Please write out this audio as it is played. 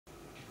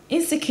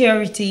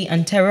Insecurity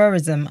and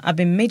terrorism have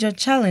been major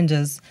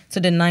challenges to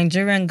the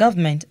Nigerian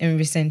government in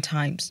recent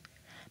times.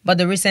 But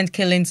the recent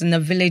killings in a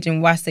village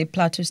in Wase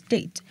Plateau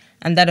State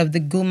and that of the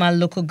Guma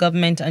local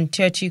government and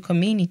Churchy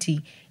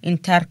community in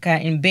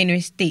Tarka in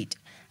Benue State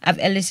have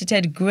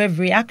elicited grave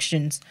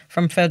reactions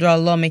from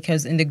federal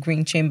lawmakers in the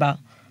Green Chamber,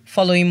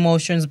 following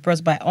motions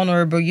brought by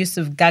Honorable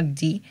Yusuf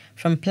Gagdi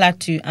from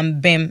Plateau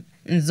and Bem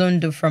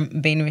Nzondo from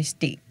Benue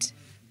State.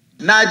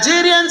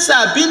 Nigerians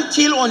are being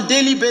killed on a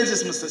daily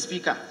basis, Mr.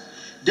 Speaker.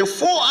 The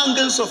four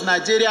angles of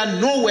Nigeria,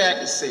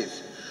 nowhere is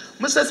safe.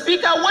 Mr.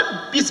 Speaker,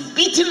 what is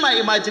beating my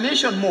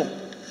imagination more,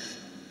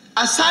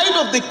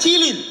 aside of the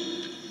killing,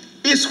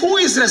 is who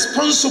is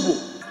responsible.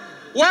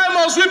 Why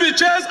must we be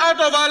chased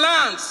out of our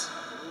lands?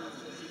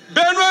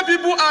 Benue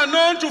people are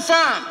known to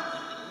farm.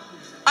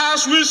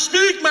 As we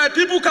speak, my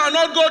people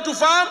cannot go to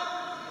farm.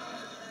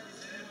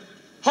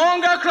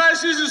 Hunger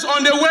crisis is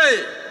on the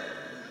way.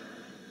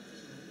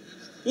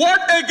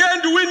 What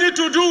again do we need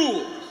to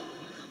do?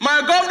 My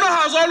governor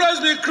has always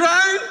been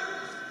crying.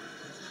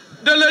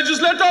 The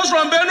legislators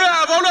from Benue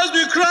have always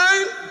been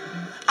crying.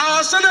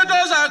 Our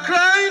senators are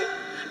crying.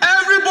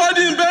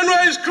 Everybody in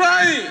Benue is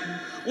crying.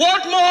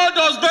 What more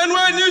does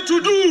Benue need to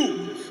do?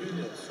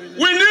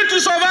 We need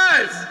to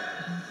survive.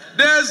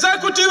 The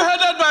executive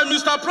headed by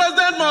Mr.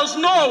 President must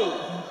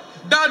know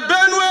that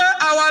Benue,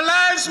 our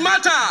lives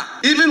matter.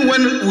 Even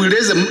when we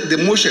raise the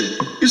motion,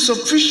 it's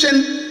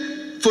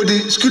sufficient for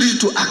the security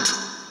to act.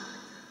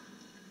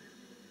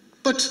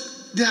 But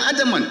they are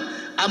adamant.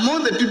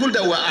 Among the people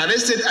that were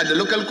arrested at the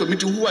local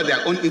committee who are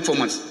their own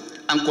informants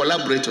and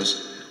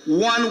collaborators,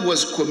 one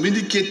was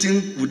communicating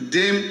with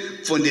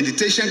them from the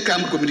detention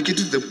camp,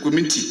 communicating to the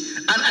community,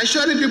 and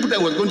assuring people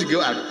that was going to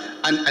go out.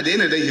 And at the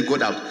end of the day, he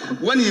got out.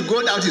 When he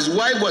got out, his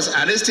wife was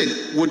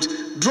arrested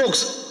with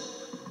drugs.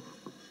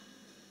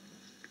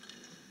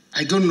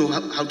 I don't know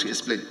how to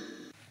explain.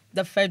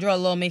 The federal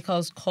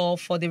lawmakers call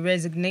for the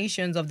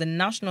resignations of the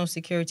National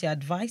Security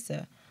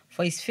Advisor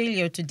for his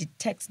failure to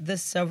detect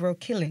these several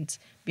killings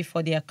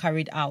before they are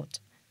carried out.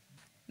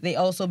 They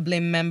also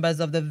blame members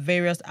of the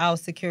various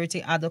House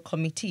Security ad hoc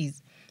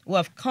committees who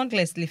have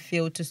countlessly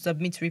failed to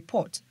submit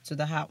reports to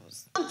the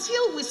House.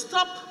 Until we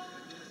stop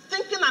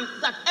thinking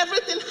that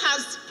everything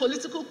has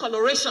political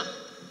coloration,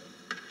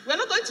 we're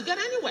not going to get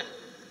anywhere.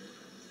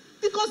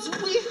 Because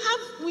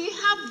we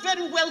have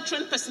very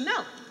well-trained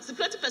personnel,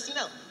 security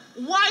personnel.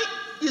 Why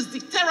is the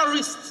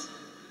terrorists?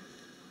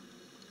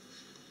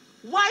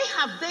 Why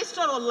have they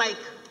sort of like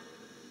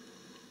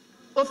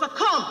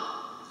overcome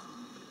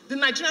the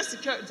Nigerian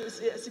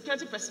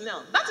security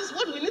personnel? That is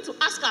what we need to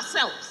ask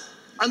ourselves.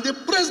 And the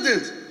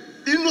president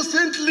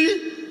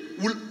innocently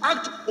will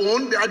act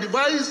on the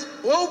advice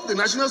of the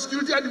National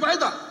Security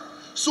Advisor.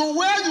 So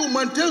where you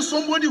maintain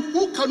somebody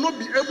who cannot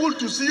be able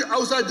to see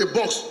outside the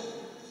box,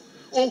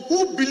 or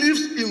who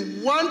believes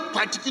in one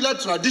particular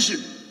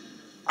tradition,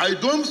 I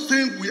don't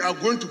think we are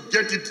going to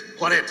get it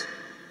correct.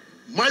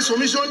 My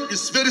submission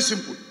is very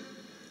simple.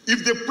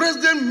 If the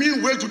president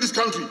means well to this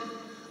country,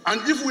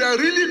 and if we are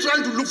really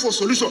trying to look for a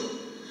solution,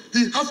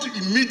 he has to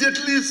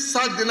immediately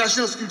sack the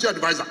National Security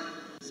Advisor.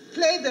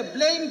 Play the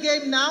blame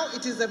game now.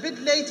 It is a bit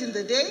late in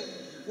the day.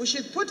 We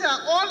should put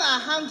all our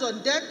hands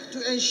on deck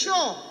to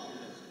ensure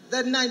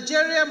that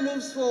Nigeria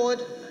moves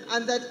forward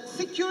and that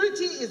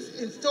security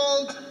is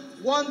installed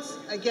once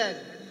again.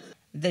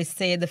 They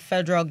say the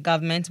federal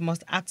government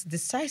must act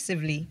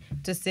decisively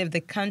to save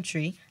the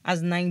country,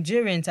 as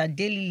Nigerians are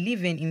daily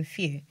living in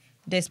fear,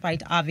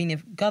 despite having a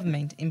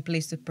government in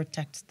place to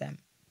protect them.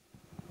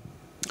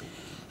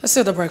 Let's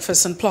do the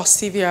breakfast on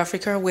Plus TV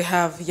Africa. We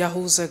have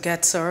Yahuza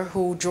Getso,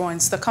 who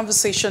joins the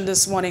conversation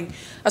this morning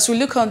as we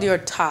look on the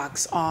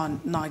attacks on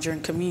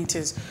Nigerian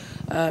communities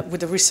with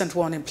the recent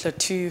one in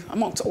Plateau,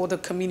 amongst other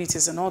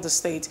communities in other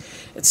states.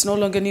 It's no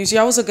longer news.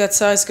 Yahuza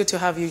Getso, it's good to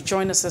have you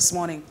join us this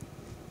morning.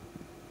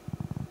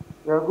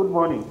 Yeah, good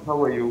morning.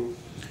 How are you?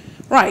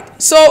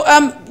 Right. So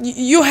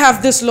you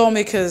have these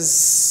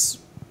lawmakers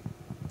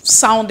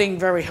sounding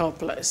very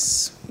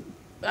helpless.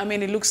 I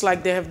mean, it looks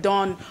like they have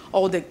done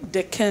all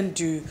they can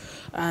do,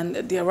 and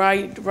they're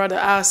rather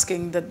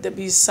asking that there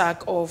be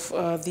sack of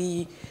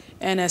the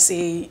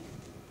NSA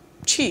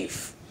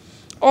chief.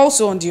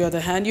 Also, on the other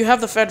hand, you have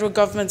the federal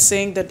government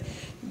saying that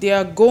they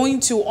are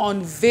going to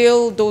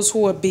unveil those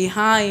who are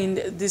behind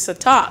these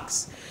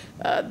attacks,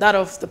 that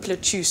of the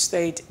Plateau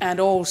State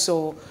and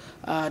also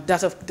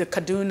that of the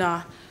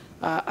Kaduna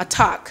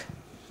attack.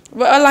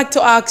 But I'd like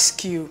to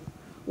ask you,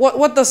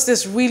 what does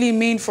this really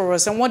mean for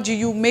us, and what do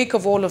you make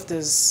of all of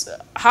this?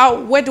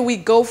 Where do we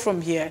go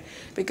from here?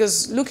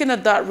 Because looking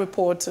at that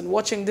report and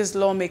watching these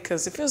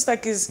lawmakers, it feels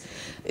like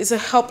it's a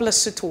helpless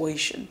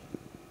situation.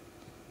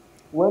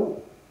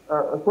 Well,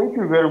 thank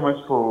you very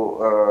much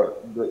for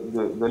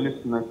the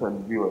listeners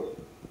and viewers.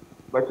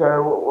 But I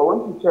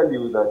want to tell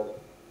you that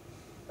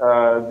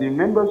the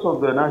members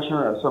of the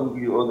National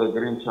Assembly or the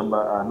Green Chamber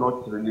are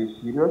not really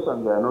serious,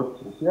 and they are not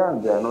sincere,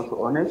 and they are not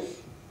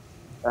honest.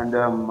 And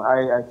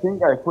I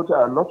think I put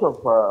a lot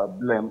of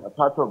blame, a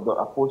part of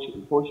a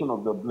portion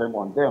of the blame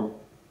on them,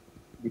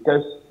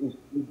 because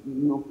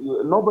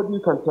nobody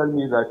can tell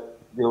me that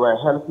they were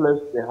helpless,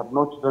 they have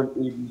not done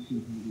A, B, C,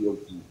 D, E,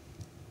 F, G.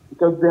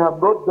 Because they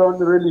have not done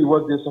really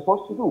what they're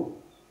supposed to do.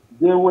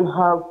 They will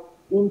have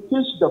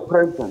impeached the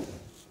president,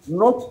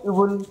 not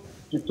even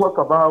to talk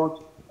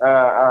about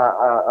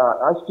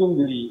asking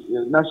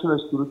the National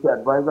Security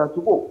Advisor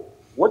to go.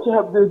 What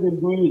have they been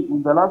doing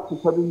in the last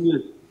 7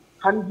 years?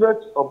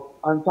 Hundreds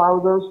and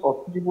thousands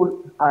of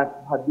people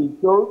have been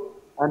killed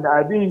and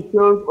are being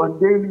killed on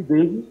daily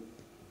basis.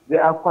 They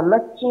are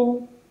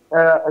collecting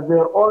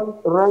their own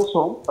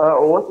ransom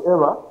or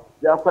whatever.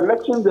 They are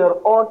collecting their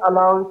own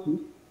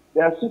allowances.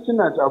 They are sitting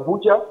at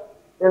Abuja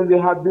and they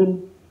have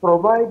been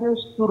providing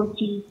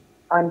security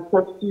and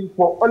safety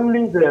for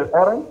only their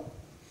parents,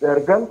 their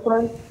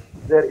girlfriends,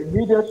 their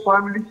immediate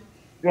families.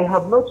 They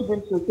have not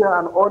been sincere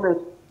and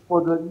honest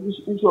for the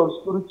issue of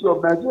security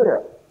of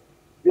Nigeria.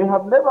 They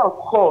have never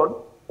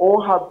called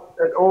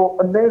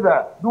or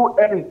never do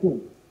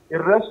anything in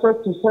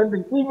respect to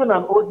sending even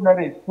an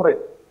ordinary threat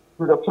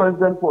to the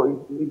president for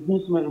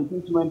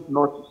impeachment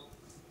notice.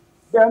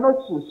 They are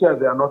not sincere,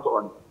 they are not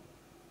honest.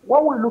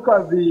 When we look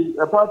at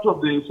the part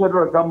of the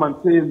federal government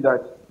saying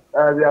that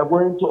they are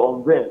going to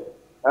unveil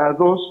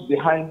those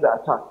behind the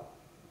attack,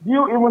 do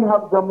you even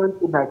have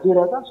government in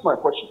Nigeria? That's my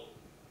question.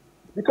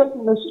 Because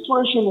in a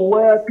situation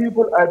where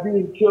people are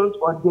being killed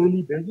on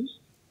daily basis,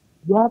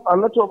 you have a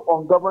lot of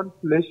ungoverned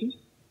places,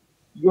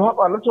 you have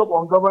a lot of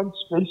ungoverned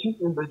spaces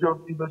in the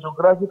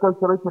geographical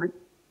territory.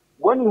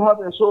 When you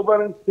have a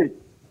sovereign state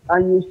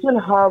and you still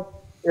have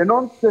a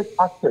non-state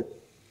actors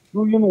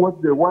doing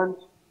what they want,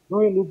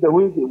 doing it the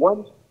way they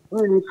want,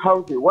 doing it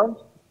how they want,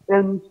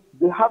 and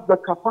they have the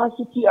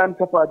capacity and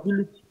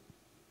capability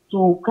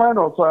to kind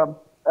of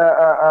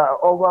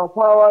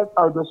overpower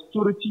the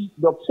security,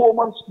 the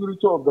formal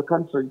security of the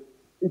country,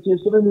 it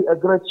is really a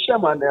great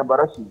shame and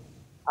embarrassing.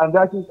 And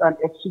that is an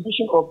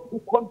exhibition of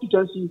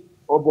incompetency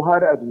of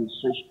Buhari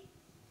administration.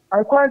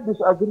 I quite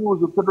disagree with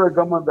the federal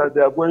government that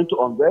they are going to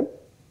unveil.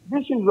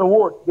 This is the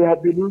word they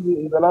have been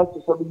using in the last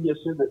 7 years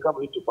since they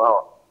come into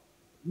power.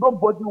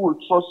 Nobody will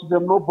trust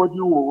them, nobody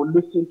will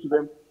listen to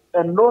them,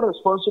 and no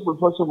responsible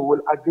person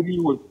will agree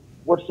with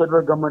what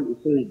federal government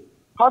is saying.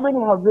 How many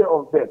have they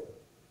unveiled?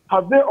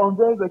 Have they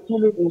unveiled the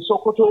killing in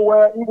Sokoto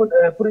where even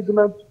a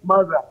pregnant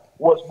mother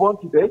was born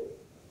today?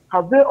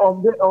 Have they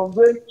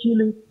unveiled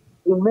killing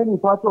in many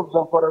parts of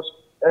Zamfara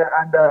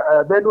and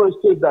Benue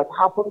State that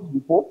happened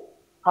before?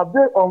 Have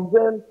they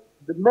unveiled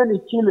the many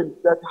killings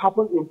that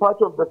happened in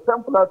parts of the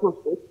same Plateau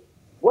State?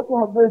 What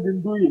have they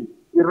been doing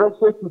in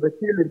respect to the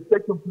killings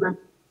taking place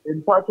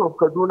in parts of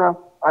Kaduna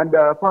and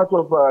part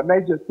of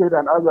Niger State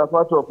and other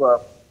parts of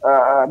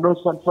North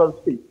Central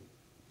State?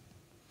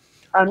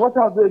 And what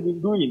have they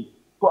been doing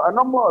for a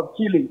number of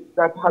killings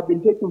that have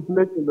been taking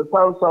place in the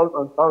South,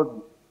 and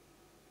South?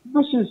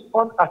 This is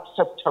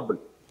unacceptable.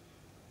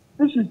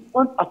 This is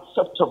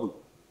unacceptable.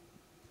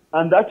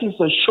 And that is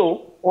a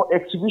show or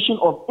exhibition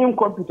of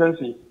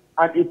incompetency.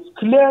 And it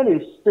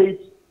clearly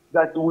states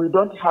that we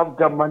don't have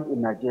government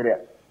in Nigeria.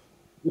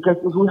 Because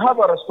if we have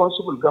a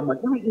responsible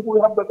government, even if we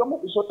have the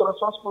government, it's not a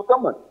responsible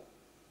government.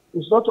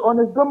 It's not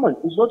honest government.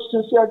 It's not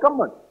sincere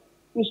government.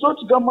 It's not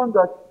government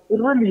that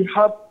really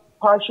have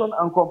passion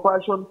and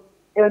compassion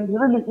and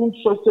really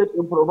interested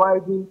in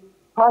providing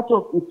part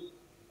of its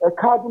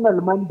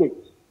cardinal mandate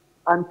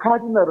and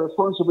cardinal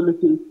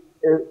responsibility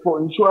for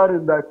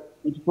ensuring that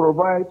it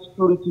provides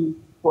security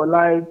for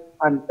life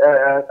and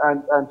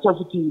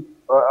safety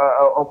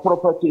of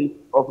property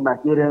of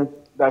Nigerians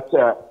that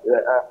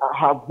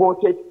have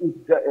voted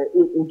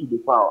into the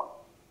power.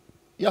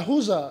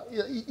 Yahuza,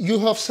 you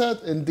have said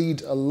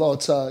indeed a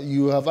lot.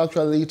 You have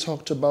actually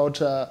talked about,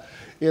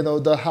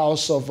 the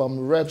House of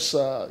Reps.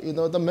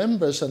 The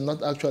members are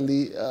not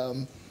actually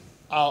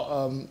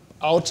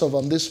out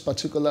of this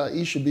particular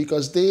issue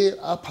because they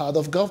are part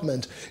of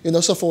government.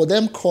 So for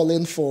them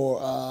calling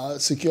for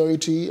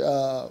security,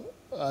 the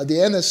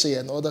NSA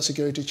and other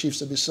security chiefs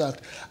to be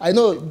sacked, I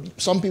know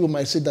some people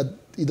might say that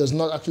it does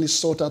not actually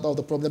sort out all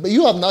the problem, but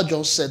you have not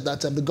just said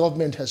that the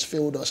government has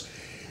failed us.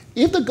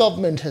 If the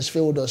government has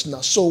failed us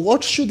now, so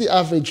what should the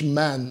average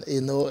man,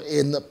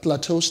 in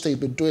Plateau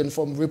State be doing?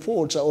 From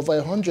reports, over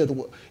 100,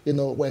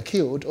 were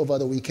killed over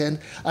the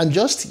weekend. And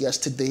just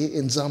yesterday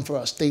in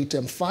Zamfara State,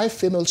 5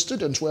 female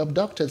students were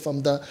abducted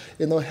from the,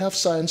 health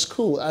science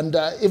school. And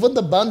even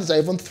the bandits are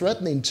even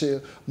threatening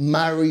to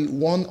marry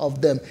one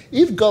of them.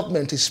 If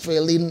government is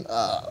failing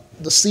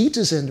the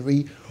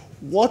citizenry,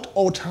 what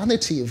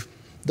alternative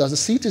does the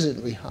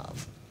citizenry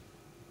have?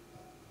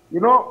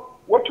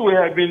 What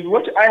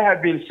I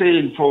have been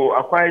saying for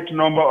a quite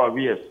number of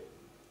years,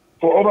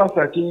 for over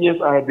 13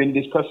 years, I have been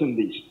discussing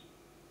this.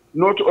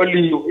 Not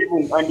only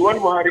even, and when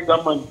Buhari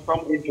government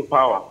come into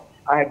power,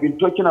 I have been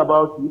talking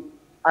about it,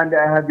 and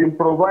I have been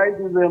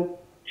providing them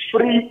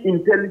free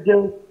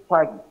intelligence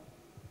service.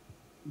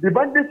 The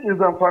bandits in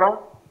Zamfara,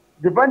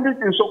 the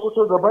bandits in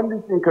Sokoto, the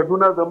bandits in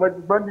Kaduna, the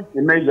bandits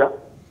in Niger,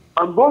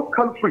 and those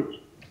culprits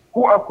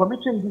who are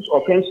committing these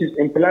offenses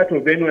in Plateau,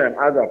 Benue, and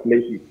other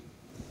places,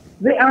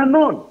 they are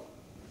known.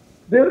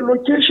 Their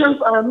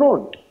locations are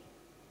known.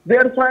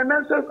 Their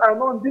finances are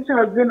known. This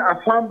has been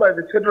affirmed by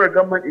the federal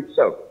government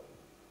itself.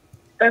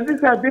 And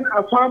this has been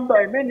affirmed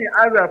by many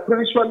other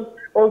principal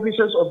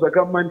officers of the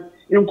government,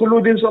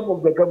 including some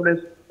of the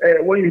governors,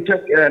 when you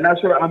take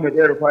National Ahmed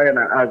Erufai and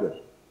others.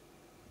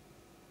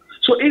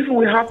 So if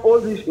we have all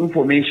this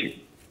information,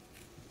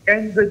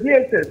 and the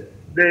DSS,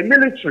 the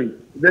military,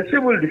 the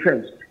civil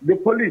defense, the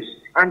police,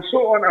 and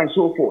so on and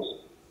so forth,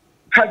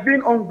 have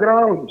been on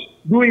ground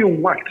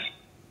doing what?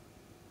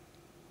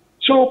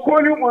 So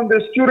calling on the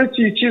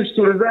security chiefs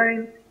to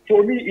resign,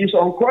 for me, is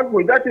uncalled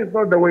for. That is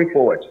not the way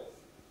forward.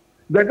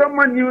 The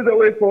government knew the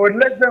way forward.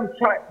 Let them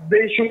fight.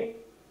 They should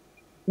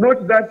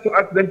not that to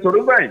ask them to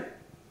resign.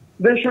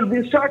 They should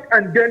be sacked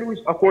and dealt with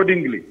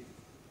accordingly.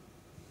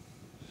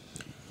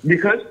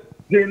 Because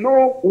they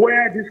know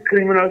where these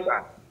criminals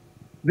are.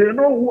 They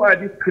know who are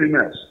these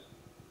criminals.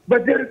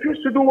 But they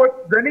refuse to do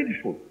what they need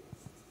for.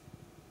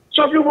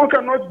 So people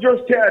cannot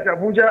just stay at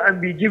Abuja and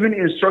be given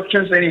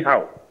instructions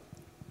anyhow.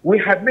 We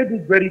have made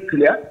it very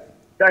clear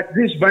that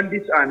these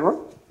bandits are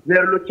known,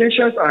 their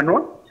locations are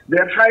known,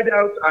 their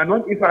hideouts are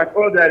known, if at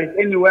all there is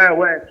anywhere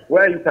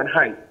where you can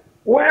hide.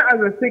 Where are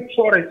the thick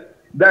forests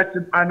that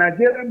a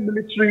Nigerian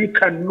military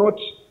cannot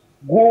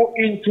go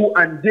into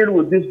and deal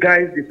with these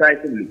guys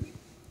decisively?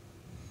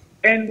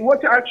 And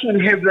what action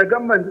have the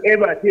government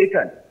ever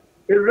taken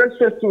in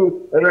respect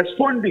to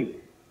responding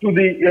to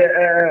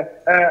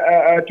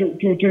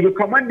the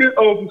commanding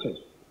officers,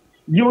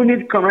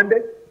 unit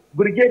commanders,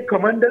 brigade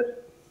commanders,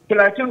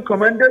 platoon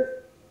commanders,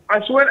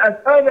 as well as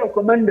other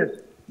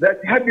commanders that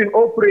have been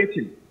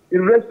operating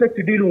in respect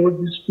to dealing with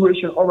this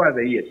situation over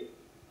the years?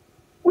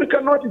 We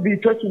cannot be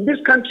talking. This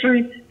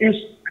country is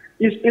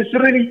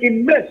really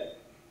in mess.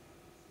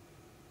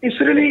 It's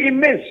really in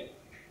mess.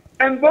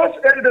 And those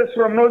elders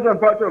from northern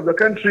part of the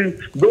country,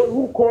 those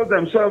who call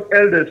themselves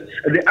elders,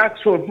 they ask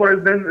for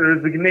president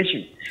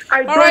resignation.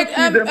 I don't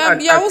see them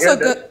as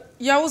elders.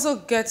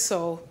 Yahuza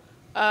Getso,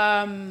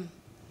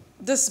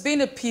 there's been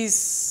a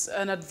peace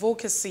and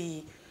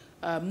advocacy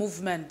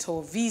movement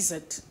or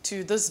visit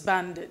to this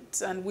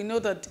bandit, and we know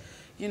that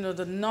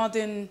the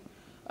northern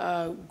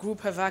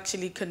group have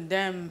actually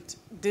condemned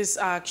this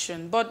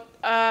action. But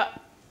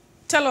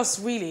tell us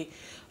really,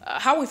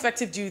 how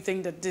effective do you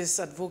think that this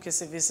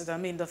advocacy visit, I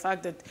mean, the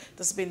fact that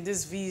there's been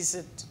this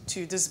visit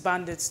to these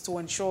bandits to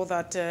ensure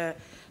that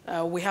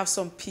we have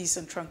some peace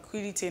and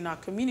tranquility in our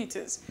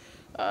communities,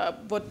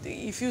 but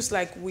it feels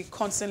like we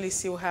constantly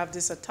still have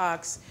these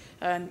attacks.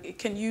 And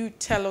can you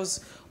tell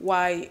us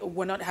why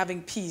we're not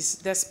having peace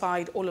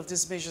despite all of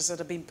these measures that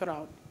are being put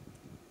out?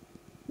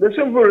 The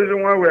simple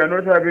reason why we are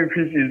not having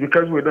peace is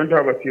because we don't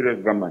have a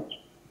serious government.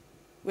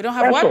 We don't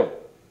have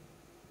what?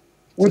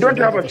 We don't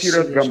have a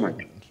serious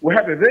government. We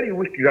have a very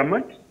weak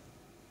government.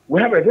 We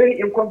have a very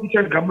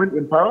incompetent government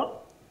in power.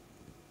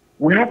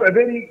 We have a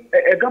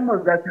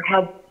government that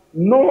have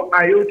no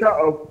iota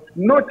of,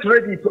 not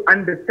ready to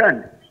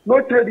understand,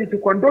 not ready to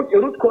conduct a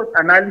root cause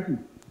analysis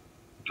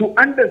to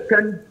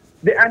understand.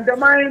 They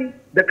undermine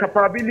the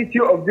capability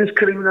of these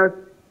criminals,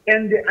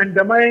 and they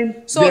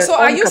undermine So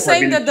are you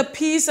saying that the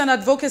peace and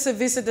advocacy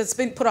visit that's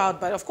been put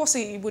out, but of course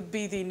it would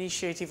be the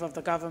initiative of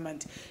the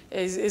government,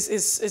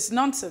 is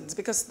nonsense,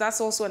 because that's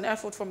also an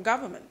effort from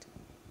government?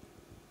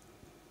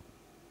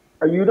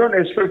 You don't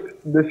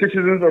expect the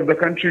citizens of the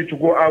country to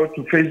go out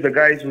to face the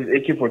guys with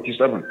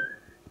AK-47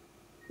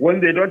 when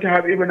they don't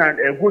have even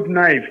a good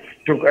knife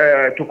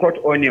to cut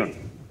onion.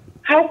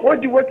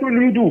 What will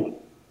you do?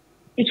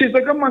 It is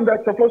the government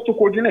that's supposed to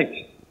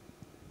coordinate.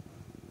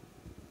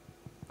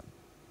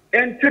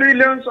 And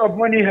trillions of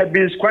money have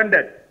been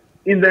squandered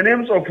in the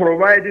names of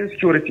providing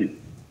security.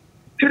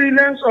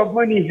 Trillions of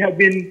money have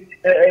been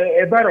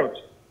borrowed.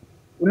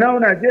 Now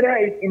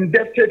Nigeria is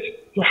indebted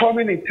to how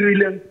many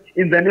trillions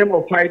in the name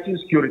of fighting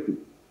security?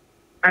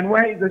 And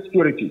where is the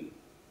security?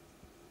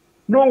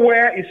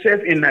 Nowhere is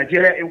safe in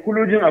Nigeria,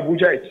 including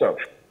Abuja itself.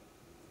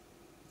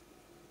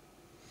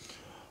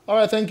 All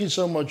right, thank you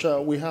so much.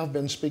 We have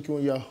been speaking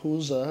with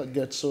Yahuza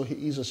Getso.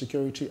 He is a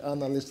security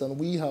analyst, and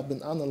we have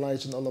been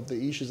analyzing all of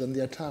the issues and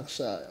the attacks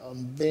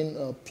on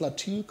the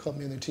Plateau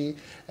community,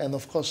 and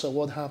of course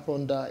what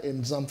happened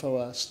in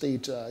Zamfara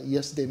State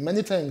yesterday.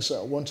 Many thanks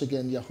once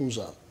again,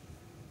 Yahuza.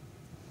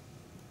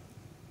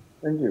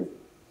 Thank you.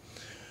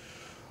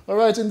 All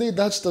right, indeed,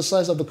 that's the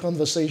size of the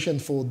conversation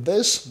for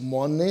this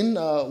morning.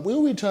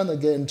 We'll return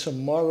again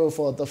tomorrow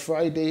for the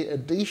Friday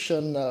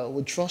edition.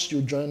 We trust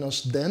you join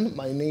us then.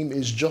 My name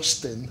is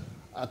Justin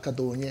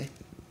Akadonye.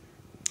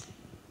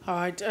 All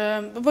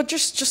right, but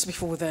just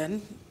before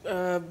then,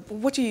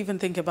 what do you even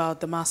think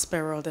about the mass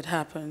burial that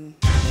happened?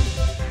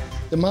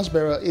 The mass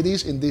burial, it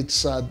is indeed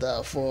sad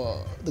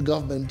for the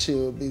government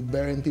to be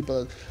burying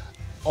people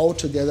all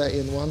together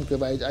in one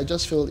grave. I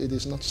just feel it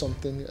is not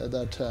something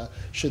that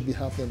should be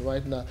happening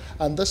right now.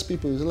 And those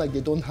people, it's like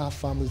they don't have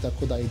families that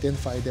could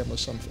identify them or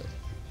something.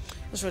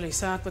 It's really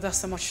sad, but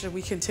that's the much that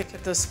we can take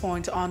at this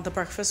point on The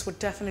Breakfast. We'll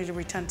definitely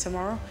return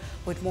tomorrow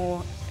with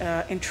more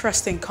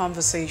interesting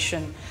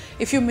conversation.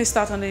 If you missed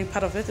out on any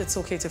part of it, it's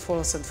okay to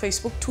follow us on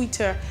Facebook,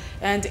 Twitter,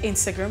 and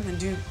Instagram, and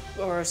do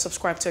or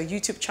subscribe to our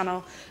YouTube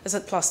channel. It's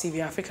at Plus TV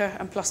Africa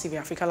and Plus TV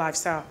Africa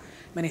Lifestyle.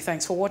 Many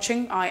thanks for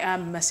watching. I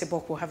am Messi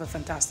Boko. Have a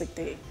fantastic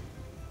day.